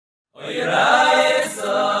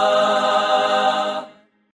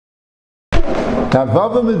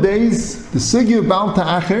Tavavim days, the Sugya Baal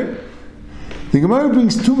Ta'acher. The Gemara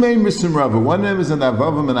brings two members from Rabbi. One name is an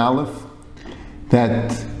Avavim and Aleph,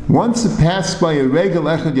 that once it passed by a regel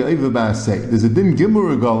echad you're ba'asei. There's a din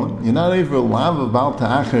gimur regolim. You're not over a lav of Baal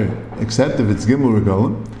Ta'acher except if it's gimur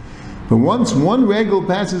regolim. But once one regel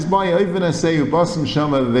passes by, you're over ba'asei ubasim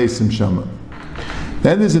shama v'vesim shama.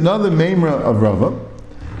 Then there's another memra of Rava,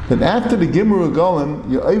 that after the gimur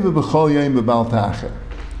regolim, you're over b'chol yom b'Baal Ta'acher.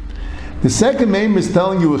 The second memra is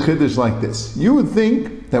telling you a chiddush like this. You would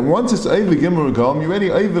think that once it's over gimur regolim, you're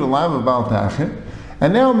already over the lav of Baal Ta'acher.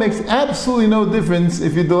 And now it makes absolutely no difference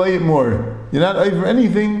if you delay it more. You're not over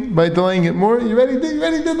anything by delaying it more. You already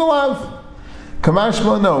did the lav.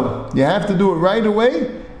 Kamashma, no. You have to do it right away.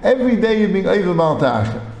 Every day you're being over Baal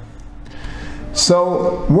Ta'acher.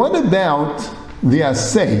 So, what about the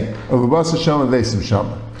asay of Abasa Shama Vesim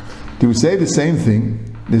Shama? Do we say the same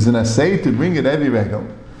thing? There's an asay to bring it every regal.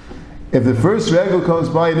 If the first regal comes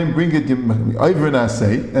by, you didn't bring it, you're over an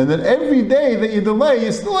asay. And then every day that you delay,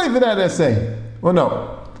 you're still over that asay. Well,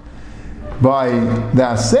 no. By the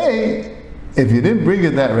asay, if you didn't bring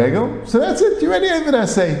it that regal, so that's it, you're already over the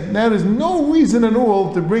asay. Now there's no reason at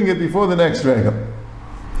all to bring it before the next regal.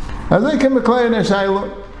 As I can declare in Ashayla.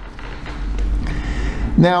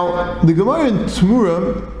 Now, the Gemara in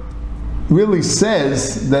Tmura really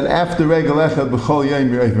says that after regal echad b'chol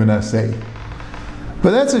yom you're over an asay.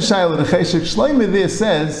 But that's a Shayla. The Cheshek Shleimah there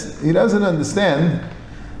says, he doesn't understand.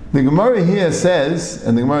 The Gemara here says,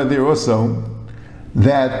 and the Gemara there also,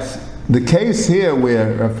 that the case here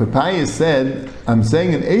where Rav Papaya said, I'm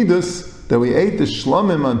saying in Eidus that we ate the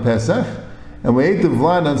shlomim on Pesach and we ate the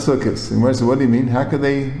vlad on Sukkot. The Gemara said, what do you mean? How could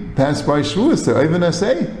they pass by Shavuos? They're even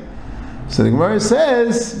asay. So the Gemara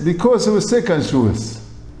says, because it was sick on Shavuos.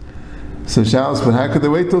 So Charles, but how could they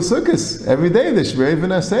wait till Sukkot? Every day they should be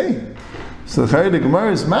even asay. So the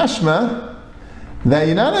Gemara is mashma that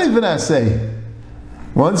you're not even asay.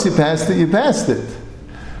 Once you passed it, you passed it.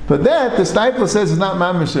 But that, the Steipler says, is not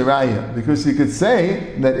mamash raya, because you could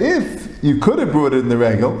say that if you could have brought it in the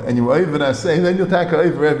regal and you were over asay, then you'll take it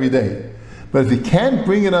over every day. But if you can't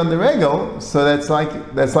bring it on the regal, so that's like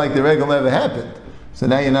the regal never happened. So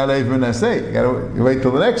now you're not over an asay. You got to wait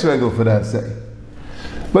till the next regal for that asay.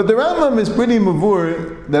 But the Rambam is pretty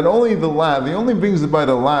mavur that only the lav, he only brings it by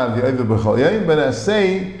the lav, you're over b'chol yom, but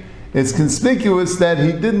asay, it's conspicuous that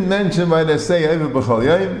he didn't mention by the asay over b'chol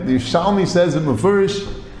yom. The Yishalmi says it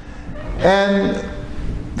mafurish. And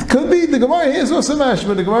it could be, the Gemara here is also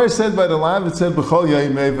mashma. The Gemara said by the lav, it said b'chol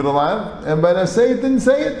yom over the lav, and by the asay it didn't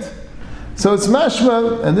say it. So it's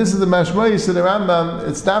mashma, and this is the mashma, you said the Rambam,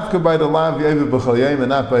 it's tafka by the lav over b'chol yom and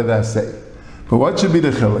not by the asay. But what should be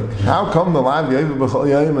the chilik? How come the lav over b'chol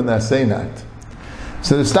yom and the asay not?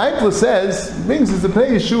 So the Steipler says, brings us the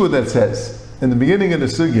Pei Yeshua that says, in the beginning of the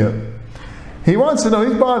sugya, he wants to know,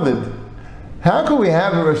 he's bothered. How can we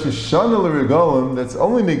have a Rosh Hashanah l'regolim that's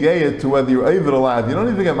only negayah to whether you're over the lav? You don't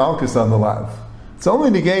even get malchus on the lav. It's only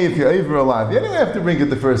negayah if you're over a lav. You don't have to bring it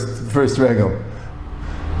the first regel.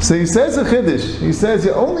 So he says a chiddush. He says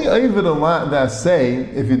you're only over the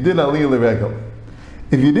asay if you did aliyah l'regel.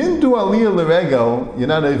 If you didn't do aliyah l'regel, you're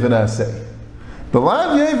not over the asay. The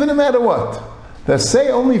lav you're over no matter what. The asay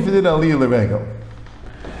only if you did aliyah l'regel.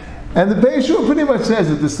 And the Pei Yeshua pretty much says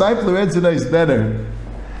the disciple Redzina is better.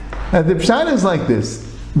 And the pshat is like this.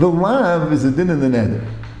 The lav is a din in the neder.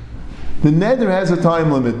 The neder has a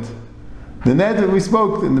time limit. The neder, we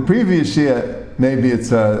spoke in the previous year, maybe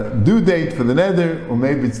it's a due date for the neder, or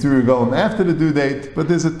maybe it's through going after the due date, but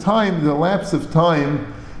there's a lapse of time,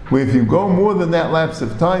 where if you go more than that lapse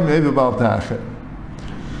of time, you're over Baal Ta'acher.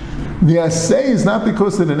 The asay is not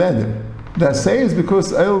because of the neder. The asay is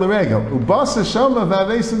because of the regel. Ubasa shama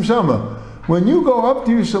v'avesim shama. When you go up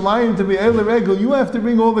to Yerushalayim to be El Regel, you have to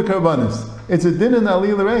bring all the karbanis. It's a din in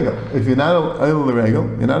Ali Regel. If you're not El Regel,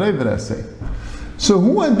 you're not over asay. So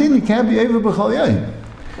who a din you can't be over b'chol yom?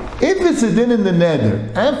 If it's a din in the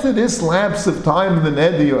neder, after this lapse of time in the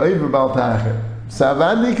neder, you're over Baal Ta'acher.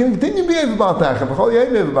 Savad, you can continue to be over Baal Ta'acher. B'chol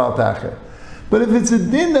yom over Baal Ta'acher. But if it's a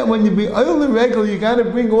din that when you be El Regel, you got to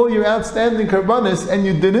bring all your outstanding karbanis, and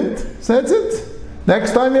you didn't, so that's it.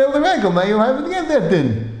 Next time you're El Regel, now you'll have it again, that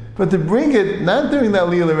din. But to bring it, not during that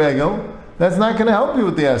Lila Regel, that's not going to help you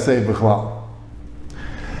with the Asay B'chlal.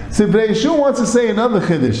 So Pei Yeshua wants to say another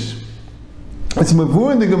Chiddush. It's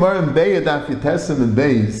Mavur in the Gemara in Beis, Daf Yitesim and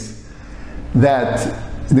Beis, that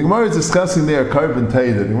the Gemara is discussing there carbon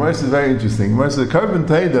taida. The Gemara is very interesting. The Gemara says carbon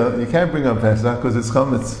taida, you can't bring on Pesach because it's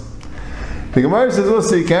chametz. The Gemara says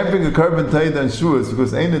also you can't bring a carbon taida on Shavuos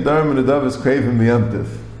because Ein Adarim and Adav is craving b'yamtiv.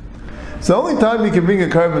 So the only time you can bring a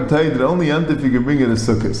carbon taid, the only yontif you can bring it is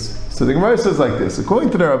sukkahs. So the Gemara says like this: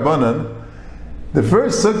 according to the Rabbanan, the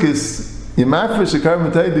first sukkahs, you mafresh a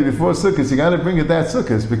carbon taid before sukkahs, you got to bring it that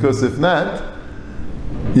sukkahs, because if not,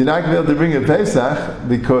 you're not going to be able to bring it Pesach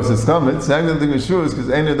because it's chametz. You're not going to bring it Shiur because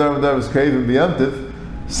ain't a dar is craving b'yontif.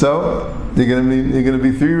 So you're going to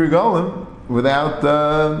be 3 regalim without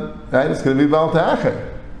right. It's going to be bal ta'acher.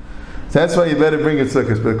 So that's why you better bring it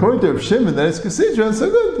sukkahs. But according to Rav Shimon, that is Kesidron, so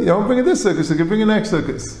good. You don't bring it this sukkahs, you can bring it next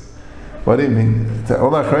sukkahs. What do you mean? To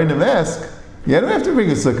all Acharonim ask, you don't have to bring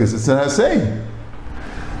it sukkahs, it's an hasei.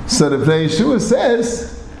 So the Pnei Yeshua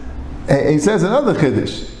says, he says another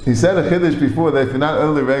chiddush. He said a chiddush before that if you're not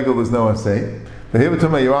early regal, there's no hasei. But here we're talking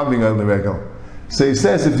about you are being early regal. So he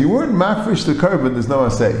says, if you weren't mafresh the carbon, there's no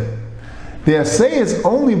hasei. The hasei is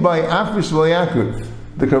only by afrish v'yakuv.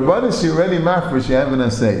 The karbanis you already mafresh, you have an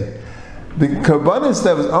hasei. The karbanis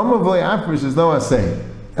that was amav v'yakuv is no hasei.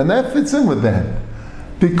 And that fits in with that.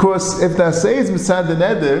 Because if the hasei is mitzad the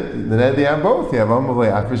neder you have both. You have amav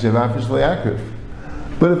v'yakuv, you have afrish v'yakuv.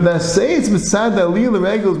 But if the hasei is mitzad the aliyah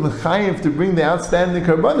regel is mechayiv to bring the outstanding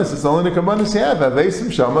karbanis, it's only the karbanis you have. Avesim,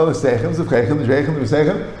 shamal, l'sechem, zevchechem, l'shrechem,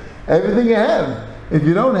 l'sechem, everything you have. If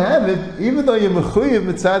you don't have it, even though you're mechuyev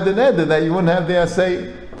mitzad the neder, that you wouldn't have the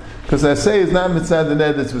hasei, because the hasei is not mitzad the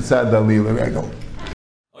neder, it's mitzad the aliyah regel.